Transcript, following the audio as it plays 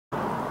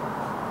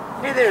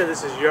Hey there,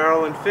 this is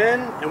Jarl and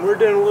Finn, and we're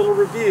doing a little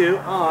review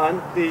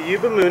on the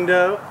Yuba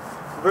Mundo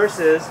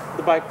versus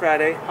the Bike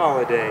Friday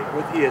Holiday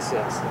with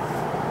e-Assist.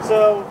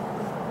 So,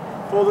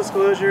 full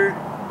disclosure,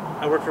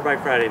 I work for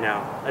Bike Friday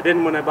now. I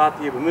didn't when I bought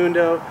the Yuba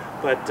Mundo,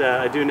 but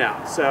I do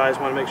now, so I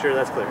just want to make sure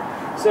that's clear.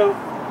 So,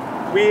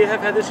 we have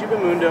had this Yuba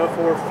Mundo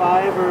for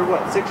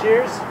 6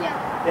 years?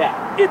 Yeah.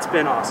 Yeah, it's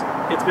been awesome.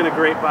 It's been a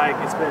great bike.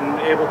 It's been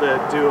able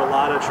to do a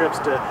lot of trips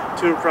to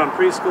and from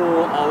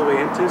preschool all the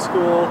way into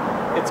school.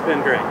 It's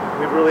been great.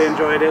 We've really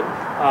enjoyed it.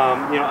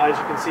 You know, as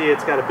you can see,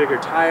 it's got a bigger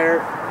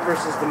tire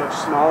versus the much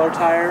smaller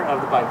tire of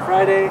the Bike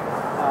Friday.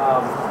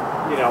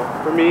 You know,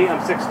 for me,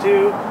 I'm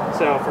 6'2",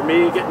 so for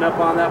me, getting up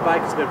on that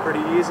bike has been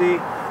pretty easy.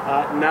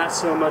 Not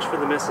so much for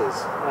the misses,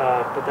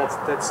 but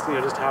that's you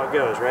know, just how it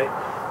goes, right?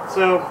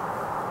 So,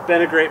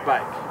 been a great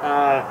bike.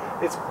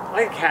 It's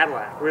like a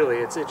Cadillac, really.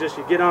 It's just,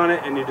 you get on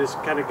it and you just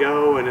kind of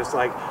go, and it's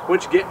like,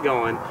 once you get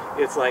going,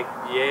 it's like,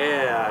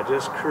 yeah,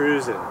 just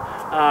cruising.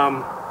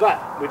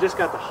 But we just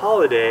got the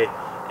Holiday,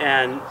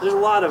 and there's a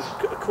lot of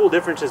cool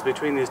differences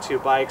between these two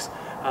bikes.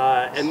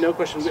 And no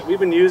question,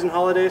 we've been using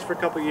Holidays for a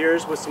couple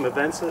years with some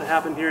events that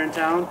happen here in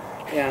town,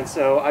 and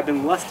so I've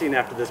been lusting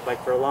after this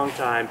bike for a long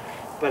time,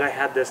 but I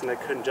had this and I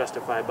couldn't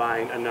justify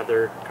buying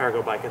another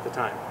cargo bike at the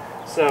time.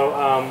 So,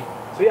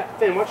 so yeah,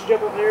 Finn, why don't you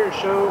jump up here and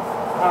show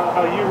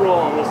how you roll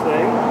on this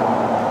thing.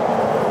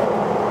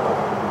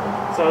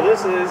 So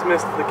this is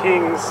the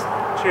King's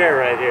chair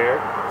right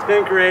here. It's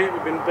been great.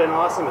 We've been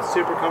awesome. It's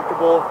super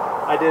comfortable.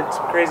 I did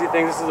some crazy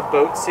things. This is a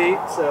boat seat,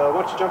 so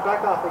why don't you jump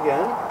back off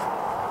again.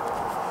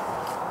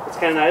 It's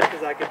kind of nice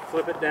because I could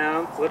flip it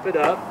down, flip it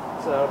up,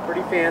 so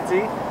pretty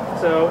fancy.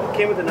 So it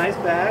came with a nice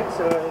bag,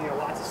 so you know,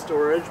 lots of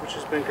storage, which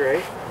has been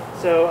great.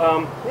 So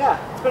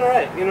yeah, it's been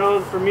alright. You know,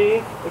 for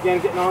me,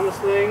 again, getting on this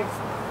thing,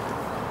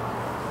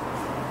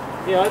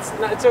 you know,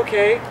 it's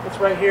okay. It's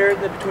right here,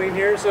 between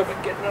here. So if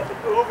I'm getting up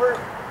and over,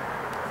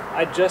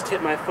 I just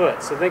hit my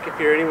foot. So think if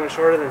you're anyone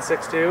shorter than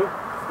 6'2",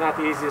 not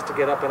the easiest to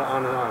get up and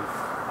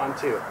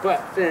onto.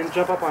 But Finn,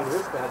 jump up onto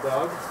this bad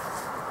dog.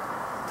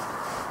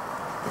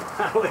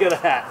 Look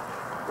at that,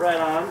 right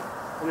on.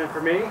 And then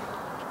for me,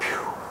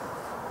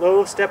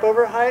 low step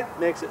over height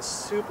makes it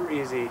super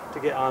easy to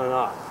get on and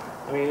off.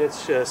 I mean,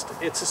 it's just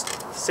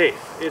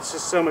safe. It's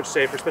just so much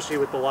safer, especially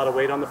with a lot of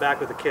weight on the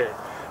back with a kid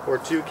or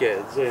two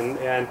kids, and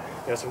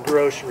you know, some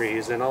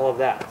groceries and all of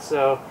that.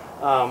 So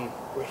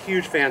we're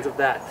huge fans of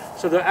that.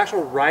 So the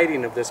actual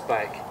riding of this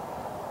bike,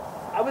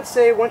 I would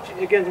say once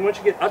you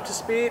get up to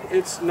speed,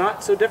 it's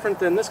not so different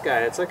than this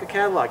guy. It's like a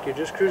Cadillac. You're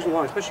just cruising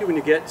along, especially when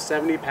you get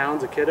 70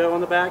 pounds of kiddo on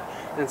the back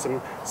and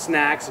some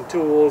snacks and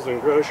tools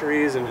and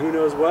groceries and who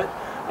knows what.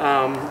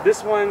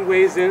 This one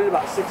weighs in at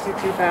about 62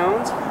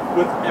 pounds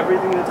with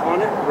everything that's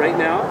on it right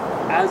now,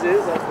 as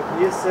is. That's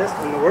with e-Assist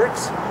in the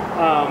works.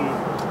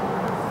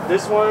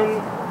 This one,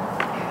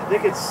 I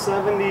think it's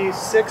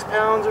 76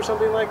 pounds or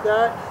something like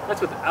that.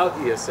 That's without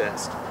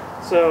e-Assist.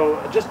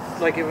 So just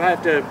like if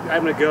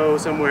I'm gonna go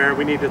somewhere,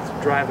 we need to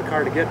drive the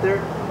car to get there,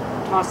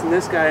 tossing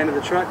this guy into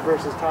the truck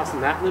versus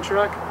tossing that in the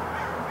truck,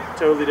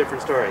 totally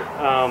different story.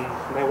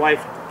 My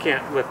wife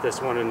can't lift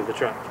this one into the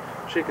truck.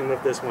 She can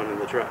lift this one in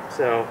the truck.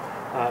 So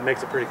it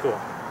makes it pretty cool.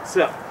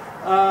 So,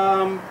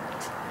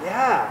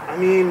 yeah, I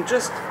mean,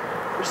 just,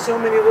 there's so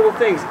many little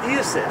things.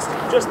 E-Assist,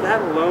 just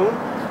that alone,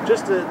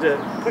 just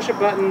to push a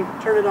button,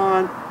 turn it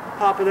on,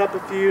 pop it up a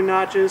few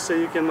notches so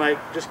you can like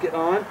just get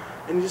on,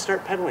 and you just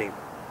start pedaling,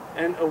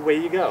 and away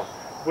you go.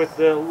 With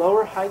the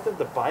lower height of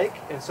the bike,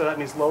 and so that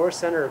means lower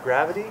center of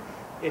gravity,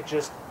 it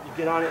just, you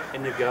get on it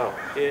and you go.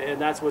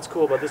 And that's what's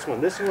cool about this one.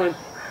 This one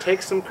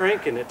takes some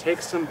cranking, it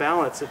takes some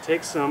balance, it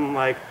takes some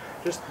like,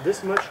 just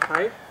this much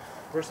height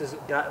versus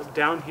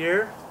down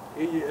here,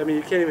 I mean,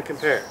 you can't even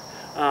compare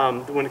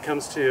when it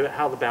comes to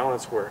how the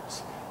balance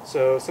works.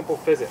 So simple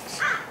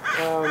physics.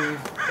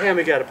 And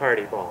we got a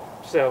party ball,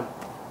 so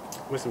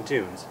with some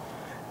tunes.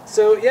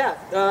 So yeah,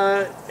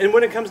 and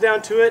when it comes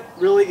down to it,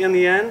 really in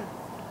the end,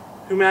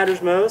 who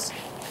matters most?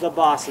 The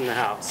boss in the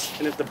house.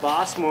 And if the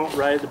boss won't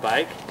ride the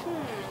bike,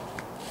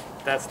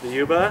 that's the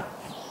Yuba.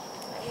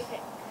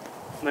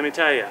 Let me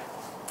tell you,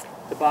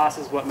 the boss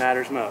is what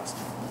matters most.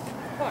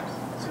 Of course.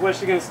 So what's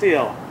she gonna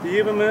steal? The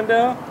Yuba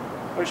Mundo,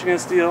 or is she gonna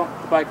steal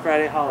the Bike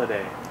Friday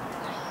Holiday?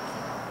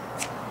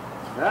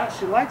 Yeah,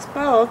 she likes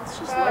both.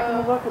 She's liking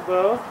the look of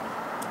both.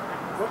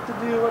 What to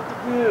do, what to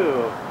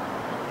do.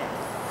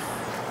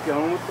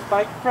 Going with the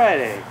Bike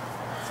Friday.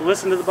 So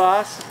listen to the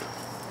boss.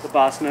 The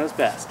boss knows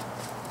best.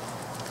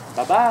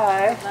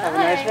 Bye-bye. Have a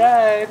nice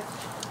ride.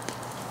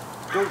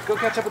 Go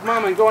catch up with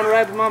Mama and go on a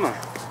ride with Mama.